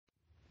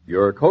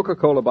Your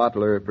Coca-Cola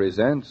bottler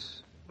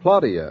presents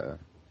Claudia,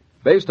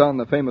 based on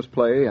the famous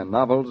play and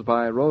novels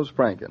by Rose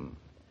Franken.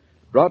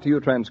 Brought to you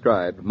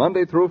transcribed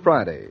Monday through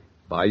Friday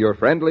by your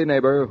friendly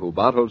neighbor who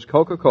bottles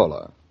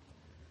Coca-Cola.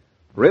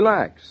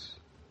 Relax,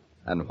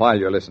 and while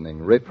you're listening,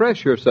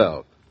 refresh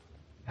yourself.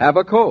 Have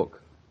a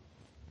Coke.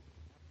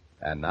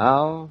 And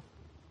now,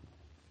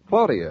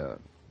 Claudia.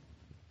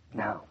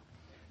 Now,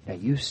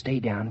 you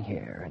stay down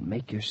here and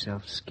make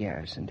yourself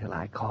scarce until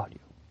I call you.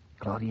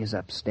 Claudia's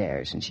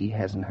upstairs, and she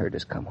hasn't heard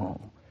us come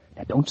home.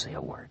 Now, don't say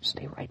a word.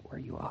 Stay right where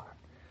you are.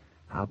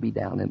 I'll be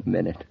down in a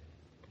minute.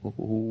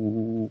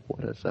 Oh,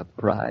 what a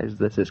surprise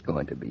this is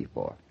going to be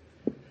for.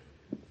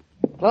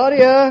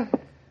 Claudia!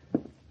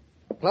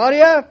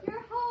 Claudia!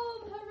 You're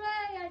home.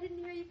 Hooray. I didn't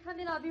hear you come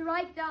in. I'll be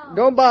right down.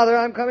 Don't bother.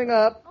 I'm coming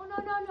up. Oh, no.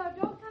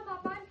 Don't come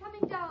up. I'm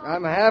coming down.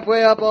 I'm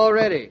halfway up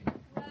already.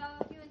 Well,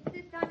 if you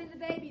insist, I'm in the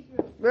baby's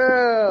room.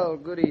 Well,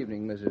 good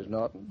evening, Mrs.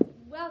 Norton.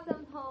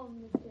 Welcome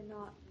home, Mr.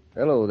 Norton.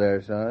 Hello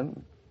there,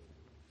 son.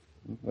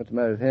 What's the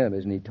matter with him?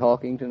 Isn't he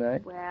talking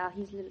tonight? Well,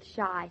 he's a little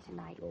shy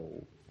tonight.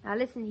 Oh. Now,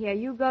 listen here.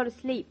 You go to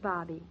sleep,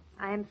 Bobby.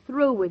 I am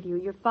through with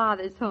you. Your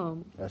father's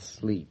home.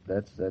 Asleep.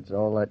 That's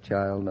all that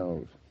child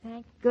knows.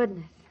 Thank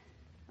goodness.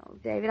 Oh,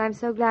 David, I'm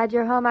so glad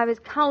you're home. I was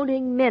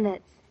counting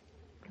minutes.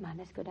 Come on,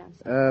 let's go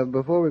downstairs.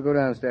 Before we go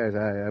downstairs,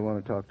 I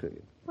want to talk to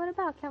you. What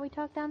about? Can't we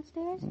talk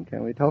downstairs?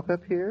 Can we talk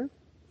up here?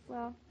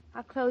 Well,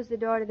 I'll close the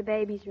door to the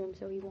baby's room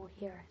so he won't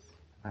hear us.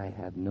 I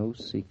have no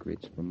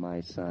secrets from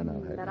my son,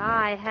 I'll have But you know.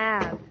 I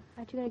have.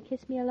 Aren't you going to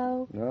kiss me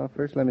hello? Well,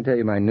 first let me tell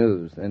you my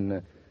news,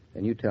 and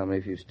you tell me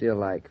if you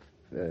still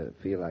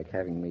feel like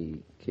having me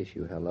kiss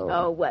you hello.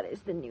 Oh, what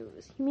is the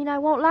news? You mean I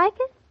won't like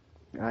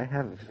it? I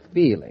have a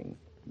feeling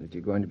that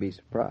you're going to be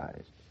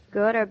surprised.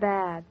 Good or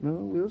bad? Well,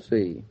 we'll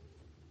see.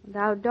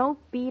 Now, don't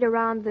beat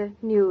around the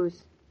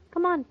news.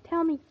 Come on,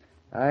 tell me.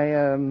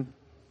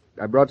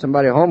 I brought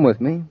somebody home with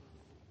me.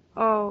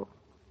 Oh.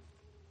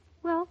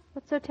 Well,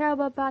 what's so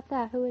terrible about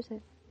that? Who is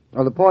it?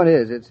 Well, the point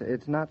is,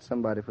 it's not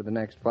somebody for the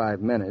next 5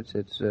 minutes.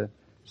 It's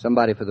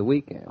somebody for the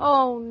weekend.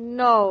 Oh,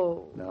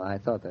 no. No, I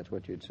thought that's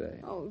what you'd say.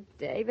 Oh,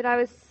 David, I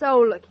was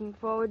so looking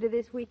forward to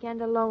this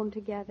weekend alone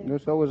together. No,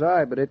 so was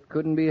I, but it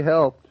couldn't be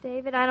helped.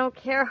 David, I don't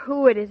care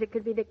who it is. It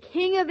could be the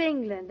King of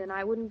England, and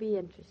I wouldn't be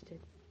interested.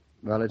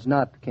 Well, it's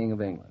not the King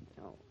of England.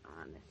 Oh,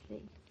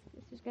 honestly.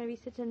 This is going to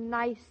be such a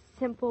nice,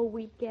 simple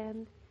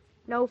weekend.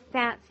 No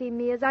fancy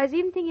meals. I was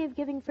even thinking of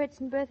giving Fritz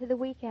and Bertha the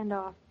weekend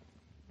off.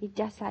 Be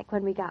just like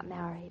when we got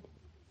married.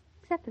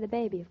 Except for the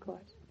baby, of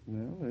course.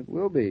 Well, it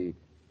will be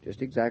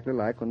just exactly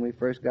like when we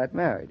first got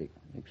married,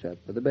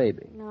 except for the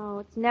baby. No,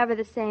 it's never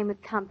the same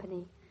with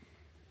company.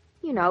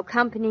 You know,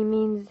 company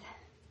means,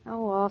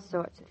 all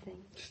sorts of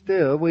things.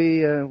 Still,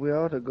 we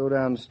ought to go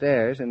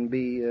downstairs and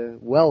be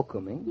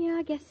welcoming. Yeah,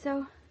 I guess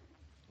so.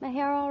 My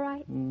hair all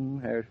right?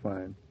 Hair's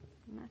fine.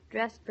 I'm not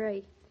dressed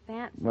very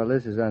fancy. Well,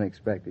 this is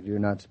unexpected. You're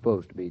not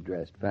supposed to be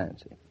dressed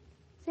fancy.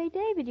 Say,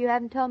 David, you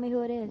haven't told me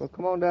who it is. Well,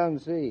 come on down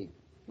and see.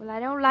 Well, I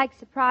don't like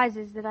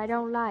surprises that I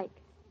don't like.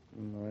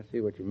 I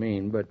see what you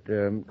mean, but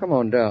come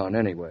on down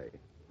anyway.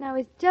 Now, I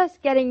was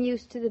just getting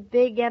used to the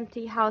big,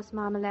 empty house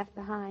Mama left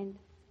behind.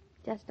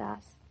 Just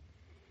us.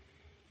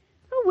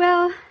 Oh,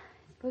 well,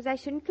 I suppose I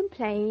shouldn't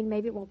complain.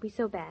 Maybe it won't be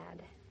so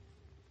bad.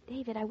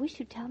 David, I wish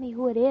you'd tell me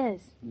who it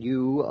is.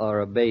 You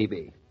are a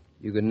baby.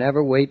 You can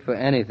never wait for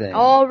anything.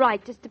 All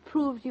right, just to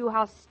prove to you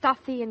how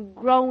stuffy and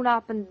grown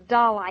up and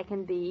dull I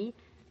can be,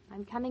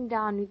 I'm coming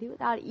down with you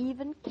without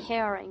even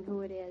caring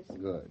who it is.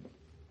 Good.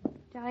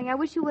 Darling, I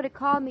wish you would have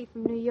called me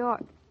from New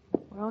York.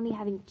 We're only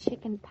having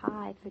chicken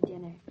pie for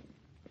dinner.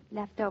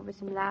 Leftovers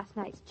from last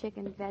night's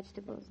chicken,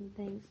 vegetables, and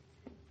things.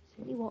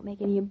 Certainly won't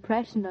make any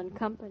impression on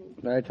company.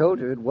 I told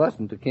you it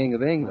wasn't the King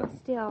of England.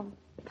 Still,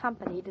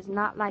 company does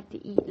not like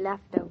to eat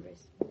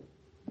leftovers.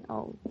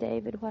 Oh,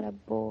 David, what a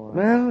bore.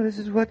 Well, this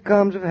is what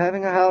comes of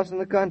having a house in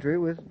the country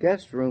with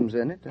guest rooms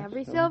in it.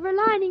 Every silver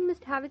lining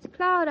must have its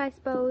cloud, I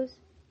suppose.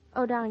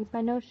 Oh, darling, is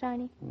my nose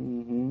shiny? A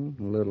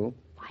little.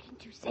 Why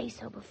didn't you say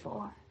so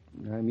before?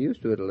 I'm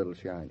used to it a little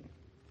shiny.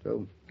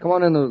 So, come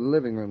on in the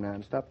living room now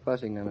and stop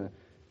fussing on a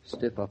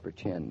stiff upper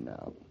chin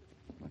now.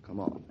 Now, come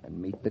on and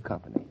meet the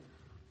company.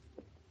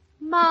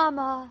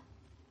 Mama,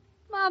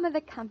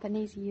 the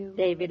company's you.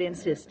 David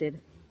insisted.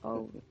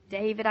 Oh,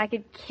 David, I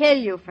could kill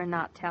you for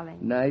not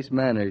telling. Nice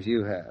manners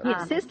you have. He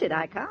insisted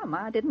I come.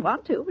 I didn't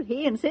want to, but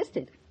he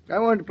insisted. I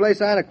wanted to play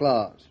Santa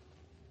Claus.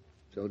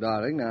 So,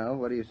 darling, now,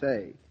 what do you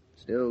say?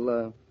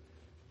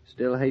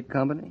 Still hate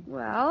company?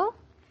 Well,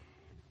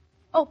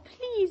 oh,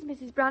 please,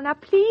 Mrs. Brown, now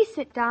please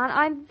sit down.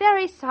 I'm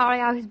very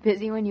sorry I was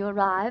busy when you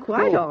arrived.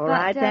 Quite all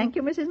right, But, thank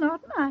you, Mrs.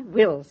 Norton. I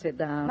will sit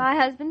down. My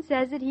husband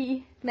says that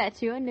he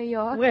met you in New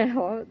York.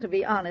 Well, to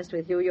be honest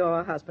with you,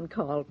 your husband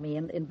called me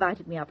and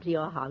invited me up to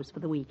your house for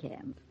the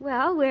weekend.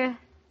 Well, we're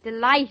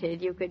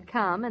delighted you could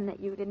come and that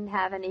you didn't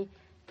have any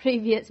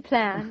previous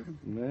plans.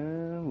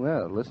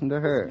 Well, listen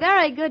to her. It's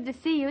very good to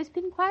see you. It's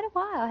been quite a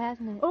while,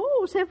 hasn't it?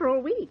 Oh,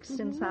 several weeks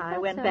since I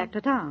went back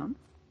to town.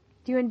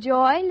 Do you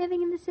enjoy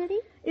living in the city?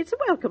 It's a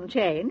welcome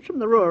change from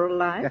the rural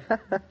life.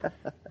 The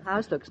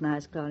house looks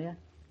nice, Claudia.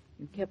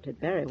 You kept it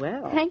very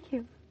well. Thank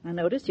you. I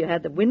noticed you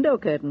had the window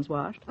curtains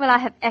washed. Well, I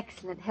have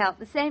excellent help.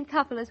 The same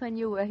couple as when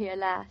you were here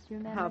last,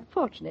 remember? How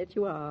fortunate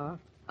you are.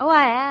 Oh,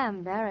 I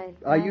am, very.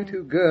 Are you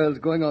two girls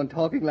going on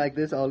talking like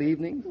this all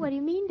evening? What do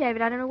you mean,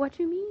 David? I don't know what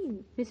you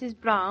mean. Mrs.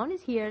 Brown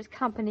is here as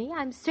company.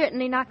 I'm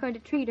certainly not going to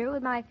treat her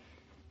with my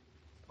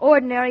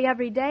ordinary,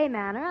 everyday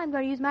manner. I'm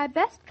going to use my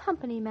best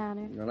company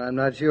manner. Well, I'm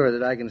not sure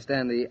that I can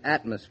stand the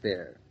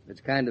atmosphere.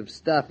 It's kind of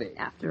stuffy.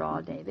 After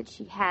all, David,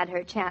 she had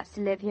her chance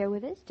to live here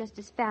with us, just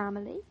as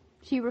family.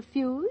 She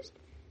refused.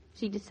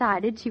 She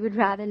decided she would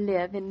rather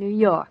live in New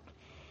York.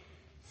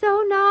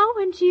 So now,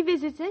 when she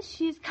visits us,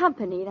 she's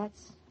company.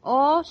 That's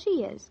all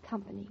she is,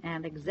 company.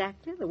 And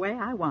exactly the way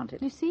I want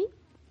it. You see?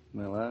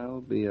 Well,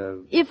 I'll be a...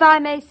 If I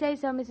may say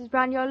so, Mrs.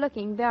 Brown, you're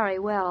looking very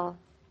well.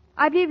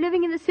 I believe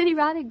living in the city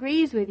rather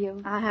agrees with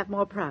you. I have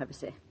more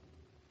privacy.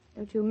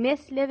 Don't you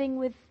miss living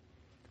with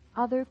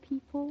other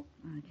people?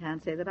 I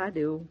can't say that I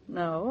do.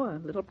 No,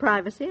 a little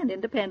privacy and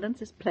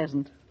independence is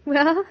pleasant.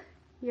 Well,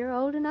 you're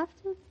old enough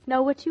to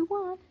know what you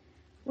want.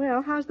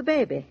 Well, how's the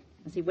baby?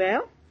 Is he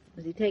well?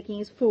 Is he taking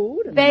his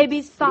food? And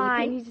Baby's sleeping?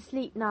 fine. He's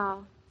asleep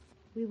now.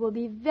 We will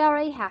be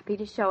very happy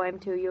to show him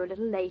to you a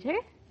little later,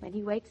 when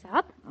he wakes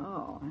up.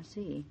 Oh, I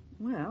see.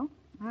 Well,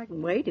 I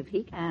can wait if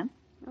he can.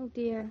 Oh,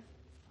 dear.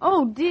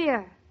 Oh,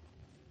 dear.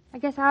 I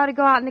guess I ought to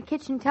go out in the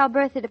kitchen and tell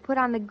Bertha to put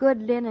on the good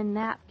linen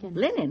napkins.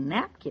 Linen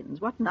napkins?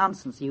 What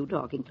nonsense are you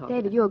talking, Claudia?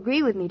 David, you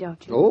agree with me,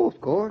 don't you? Oh,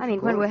 of course. I mean,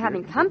 of when course, we're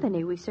having yes.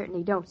 company, we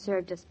certainly don't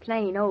serve just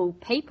plain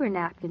old paper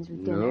napkins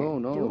with dinner,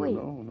 do we?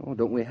 No.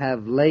 Don't we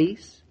have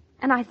lace?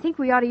 And I think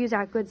we ought to use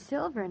our good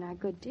silver and our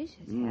good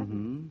dishes,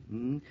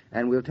 Mm-hmm.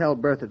 And we'll tell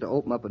Bertha to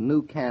open up a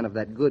new can of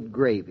that good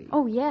gravy.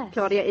 Oh, yes.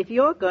 Claudia, if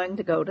you're going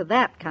to go to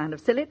that kind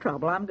of silly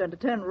trouble, I'm going to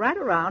turn right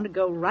around and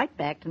go right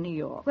back to New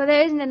York. Well,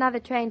 there isn't another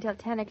train till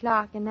 10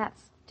 o'clock, and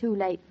that's too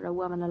late for a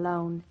woman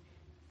alone.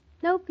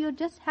 Nope, you'll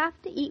just have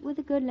to eat with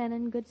the good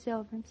linen, good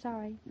silver. I'm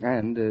sorry.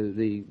 And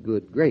the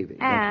good gravy.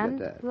 Don't And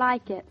forget that.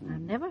 like it. I've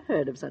never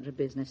heard of such a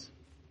business.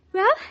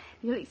 Well,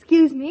 if you'll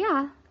excuse me,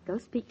 I'll go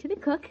speak to the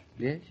cook.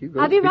 Yes, you go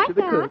I'll be speak right to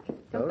the back.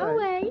 cook. Don't All go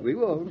right. away. We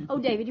won't. Oh,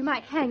 David, you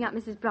might hang up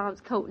Mrs.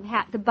 Brown's coat and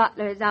hat. The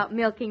butler is out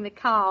milking the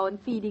cow and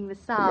feeding the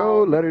sow.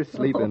 Oh, let her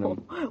sleep in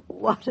them.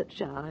 What a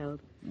child.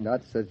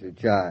 Not such a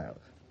child.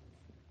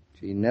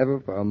 She never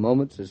for a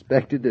moment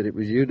suspected that it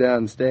was you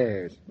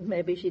downstairs.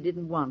 Maybe she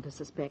didn't want to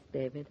suspect,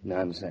 David.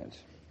 Nonsense.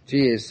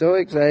 She is so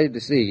excited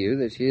to see you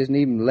that she isn't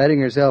even letting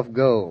herself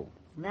go.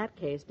 In that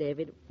case,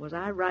 David, was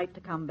I right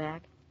to come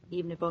back,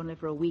 even if only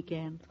for a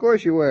weekend? Of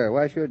course you were.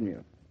 Why shouldn't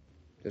you?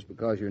 Just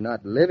because you're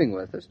not living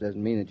with us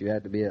doesn't mean that you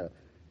have to be a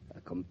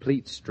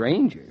complete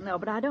stranger. No,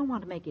 but I don't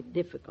want to make it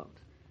difficult.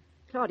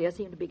 Claudia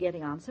seemed to be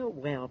getting on so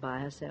well by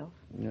herself.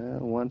 Well,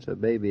 once a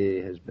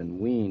baby has been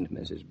weaned,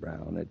 Mrs.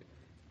 Brown,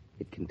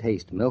 it can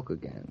taste milk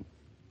again.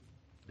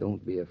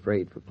 Don't be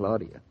afraid for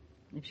Claudia.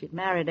 If she'd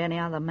married any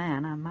other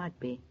man, I might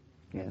be.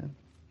 Yeah.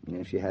 And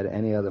if she had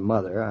any other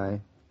mother,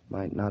 I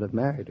might not have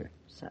married her.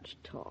 Such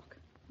talk.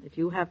 If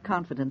you have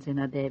confidence in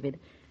her, David,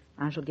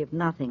 I shall give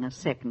nothing a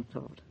second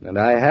thought. And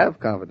I have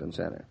confidence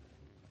in her.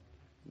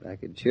 I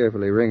could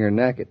cheerfully wring her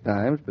neck at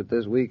times, but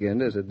this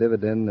weekend is a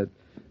dividend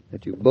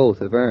that you both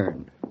have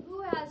earned.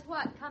 Who has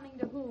what coming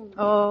to whom?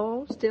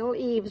 Oh, still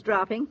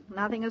eavesdropping.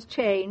 Nothing has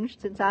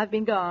changed since I've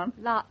been gone.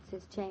 Lots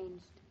has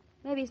changed.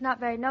 Maybe it's not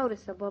very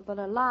noticeable, but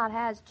a lot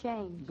has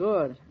changed.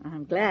 Good.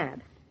 I'm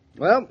glad.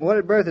 Well, what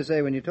did Bertha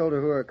say when you told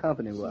her who her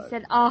company was? She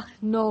said, "Ach,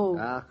 no."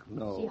 Ach,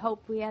 no. She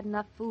hoped we had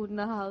enough food in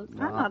the house.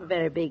 I'm not a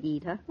very big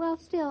eater. Well,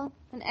 still,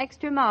 an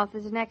extra mouth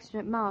is an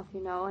extra mouth,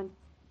 you know, and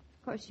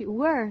of course you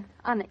were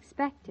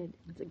unexpected.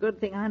 It's a good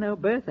thing I know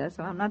Bertha,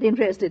 so I'm not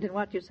interested in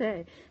what you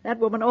say. That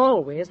woman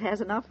always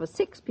has enough for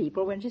 6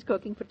 people when she's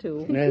cooking for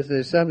 2. Yes,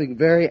 there's something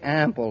very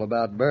ample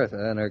about Bertha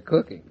and her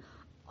cooking.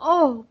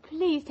 Oh,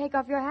 please take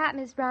off your hat,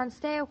 Miss Brown.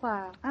 Stay a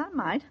while. I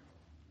might.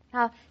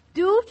 Now,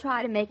 do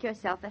try to make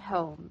yourself at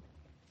home.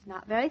 It's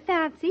not very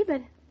fancy, but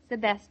it's the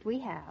best we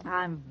have.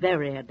 I'm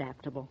very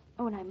adaptable.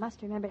 Oh, and I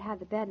must remember to have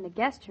the bed in the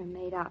guest room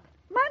made up.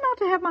 Am I not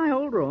to have my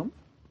old room?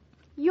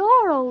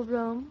 Your old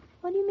room?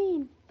 What do you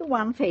mean? The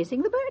one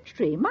facing the birch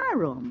tree, my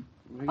room.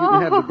 You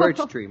can have the birch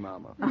tree,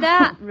 Mama.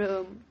 That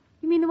room.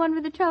 You mean the one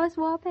with the trellis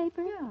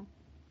wallpaper? Yeah.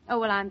 Oh,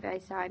 well, I'm very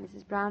sorry,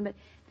 Mrs. Brown, but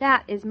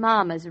that is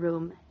Mama's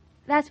room.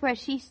 That's where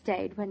she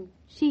stayed when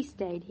she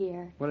stayed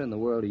here. What in the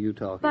world are you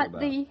talking But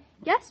about? the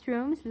guest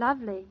room is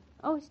lovely.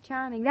 Oh, it's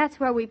charming. That's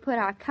where we put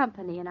our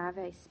company and our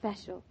very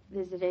special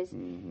visitors.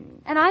 Mm-hmm.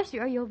 And I'm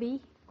sure you'll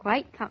be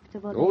quite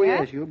comfortable Oh,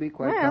 there. yes, you'll be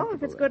quite Well, comfortable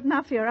if it's there. good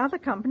enough for your other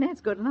company,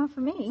 it's good enough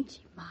for me. Gee,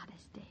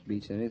 modest, David.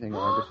 Beats anything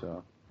I ever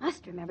saw.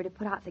 Must remember to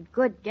put out the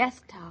good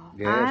guest towel.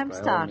 Yes, I'm by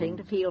all starting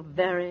to means. feel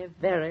very,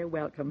 very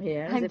welcome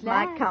here, as I'm if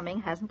my glad.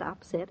 coming hasn't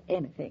upset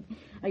anything.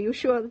 Are you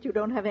sure that you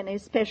don't have any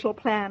special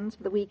plans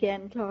for the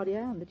weekend, Claudia,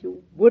 and that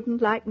you wouldn't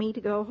like me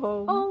to go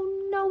home?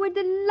 Oh, no, we're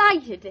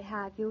delighted to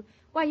have you.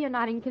 Why, you're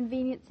not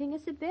inconveniencing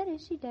us a bit,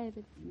 is she,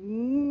 David?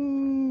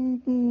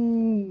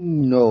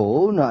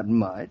 No, not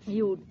much.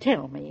 You'd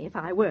tell me if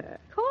I were.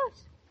 Of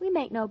course. We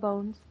make no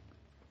bones.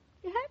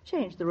 You have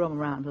changed the room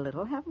around a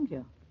little, haven't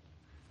you?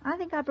 I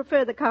think I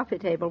prefer the coffee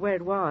table where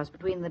it was,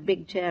 between the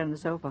big chair and the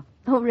sofa.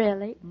 Oh,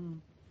 really?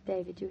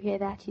 David, you hear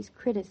that? She's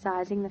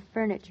criticizing the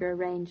furniture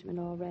arrangement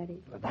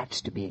already. Well,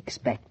 that's to be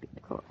expected.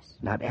 Of course.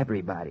 Not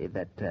everybody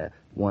that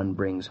one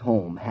brings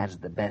home has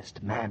the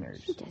best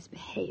manners. She just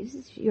behaves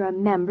as if you're a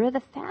member of the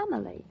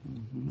family.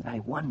 I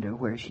wonder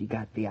where she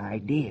got the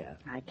idea.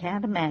 I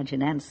can't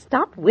imagine. And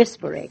stop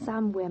whispering.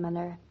 Some women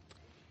are,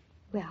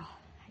 well,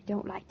 I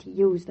don't like to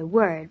use the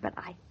word, but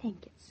I think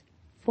it's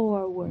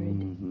forward.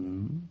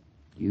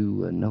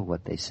 You know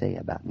what they say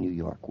about New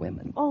York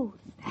women. Oh,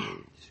 that.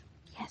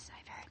 Yes,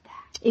 I've heard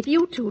that. If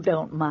you two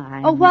don't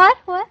mind. Oh, what?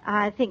 What?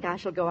 I think I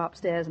shall go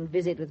upstairs and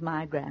visit with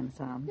my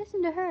grandson.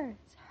 Listen to her.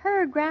 It's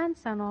her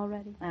grandson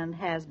already. And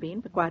has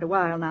been for quite a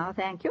while now,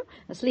 thank you.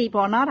 Asleep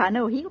or not, I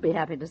know he'll be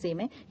happy to see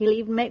me. He'll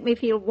even make me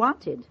feel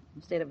wanted,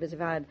 instead of as if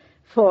I'd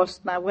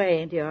forced my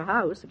way into your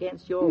house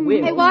against your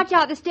will. Hey, watch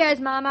out the stairs,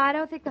 Mama. I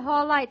don't think the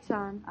hall light's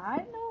on. I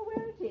know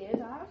where it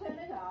is. I'll turn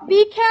it on.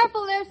 Be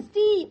careful, they're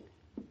steep.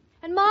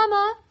 And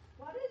Mama.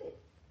 What is it?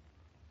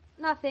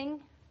 Nothing.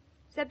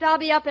 Except I'll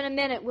be up in a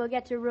minute. We'll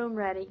get your room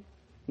ready.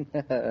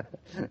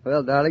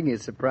 Well, darling, you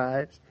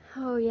surprised?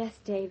 Oh, yes,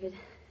 David.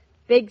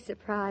 Big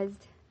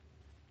surprised.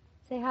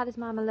 Say, how does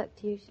Mama look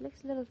to you? She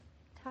looks a little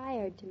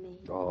tired to me.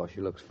 Oh,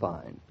 she looks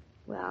fine.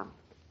 Well,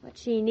 what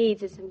she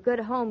needs is some good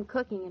home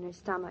cooking in her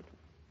stomach.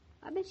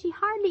 I bet she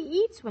hardly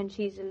eats when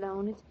she's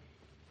alone. It's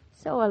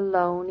so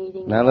alone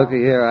eating. Now, looky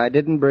here. I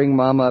didn't bring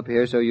Mom up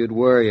here so you'd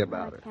worry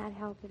about her. I can't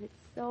help it. It's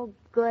so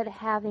good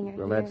having her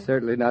Well, here. that's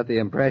certainly not the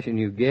impression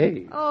you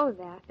gave. Oh,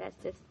 that's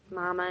just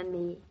Mama and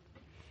me.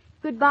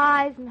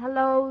 Goodbyes and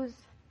hellos.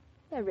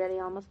 They're really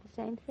almost the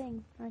same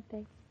thing, aren't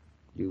they?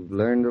 You've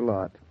learned a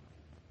lot.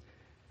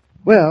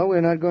 Well,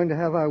 we're not going to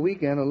have our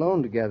weekend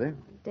alone together.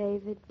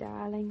 David,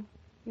 darling,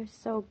 you're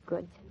so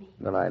good to me.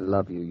 Well, I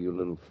love you, you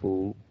little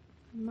fool.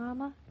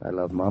 Mama? I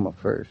love Mama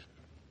first.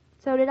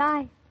 So did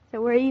I.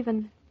 So we're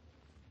even.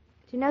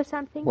 But you know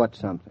something? What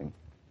something?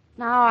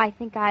 Now I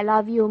think I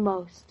love you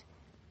most.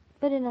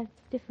 But in a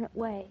different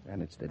way.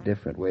 And it's the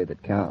different way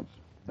that counts.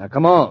 Now,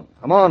 come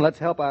on, let's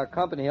help our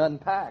company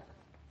unpack.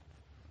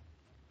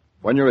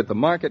 When you're at the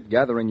market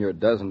gathering your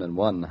dozen and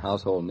one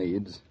household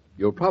needs,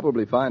 you'll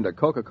probably find a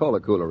Coca-Cola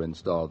cooler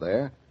installed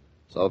there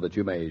so that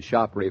you may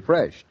shop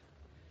refreshed.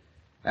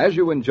 As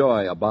you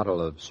enjoy a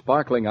bottle of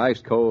sparkling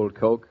ice-cold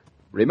Coke,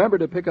 remember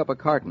to pick up a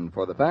carton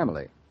for the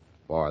family,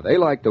 for they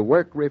like to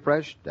work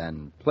refreshed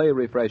and play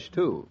refreshed,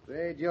 too.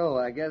 Say, Joe,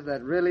 I guess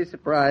that really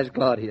surprised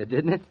Claudia,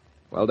 didn't it?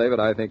 Well, David,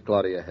 I think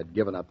Claudia had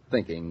given up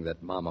thinking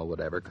that Mama would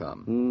ever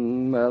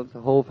come. Well, it's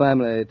the whole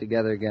family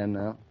together again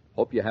now.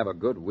 Hope you have a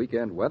good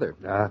weekend weather.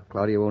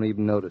 Claudia won't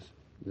even notice.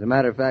 As a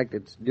matter of fact,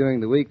 it's during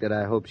the week that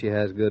I hope she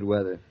has good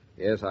weather.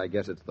 Yes, I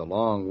guess it's the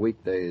long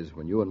weekdays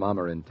when you and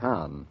Mama are in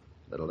town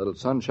that a little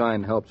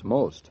sunshine helps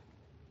most.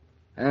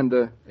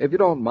 And if you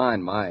don't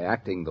mind my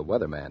acting the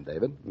weatherman,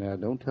 David. Now,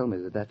 don't tell me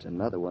that that's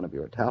another one of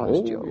your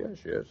talents, Joe.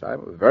 Yes.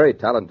 I'm a very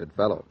talented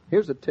fellow.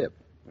 Here's a tip.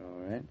 All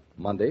right.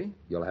 Monday,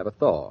 you'll have a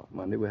thaw.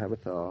 Monday we have a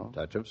thaw.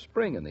 Touch of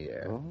spring in the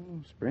air.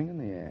 Oh, spring in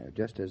the air.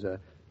 Just as a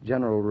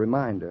general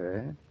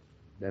reminder,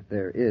 that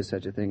there is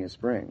such a thing as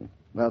spring.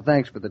 Well,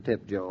 thanks for the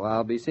tip, Joe.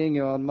 I'll be seeing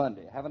you on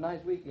Monday. Have a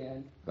nice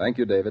weekend. Thank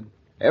you, David.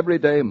 Every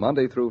day,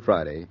 Monday through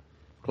Friday,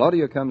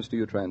 Claudia comes to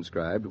you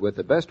transcribed with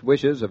the best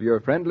wishes of your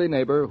friendly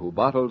neighbor who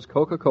bottles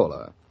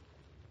Coca-Cola.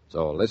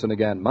 So listen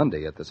again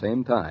Monday at the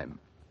same time.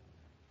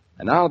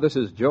 And now this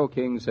is Joe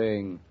King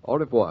saying au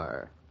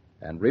revoir.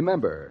 And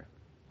remember,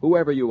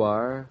 whoever you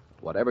are,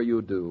 whatever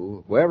you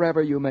do,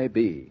 wherever you may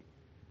be,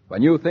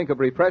 when you think of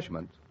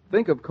refreshment,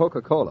 think of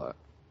Coca-Cola.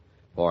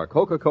 For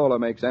Coca-Cola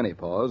makes any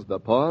pause the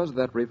pause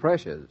that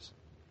refreshes.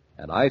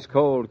 And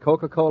ice-cold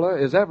Coca-Cola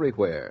is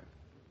everywhere.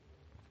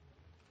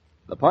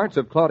 The parts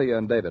of Claudia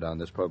and David on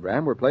this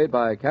program were played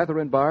by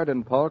Catherine Bard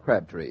and Paul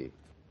Crabtree.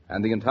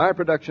 And the entire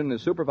production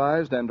is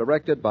supervised and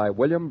directed by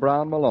William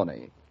Brown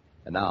Maloney.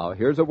 And now,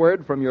 here's a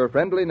word from your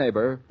friendly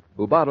neighbor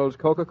who bottles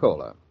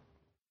Coca-Cola.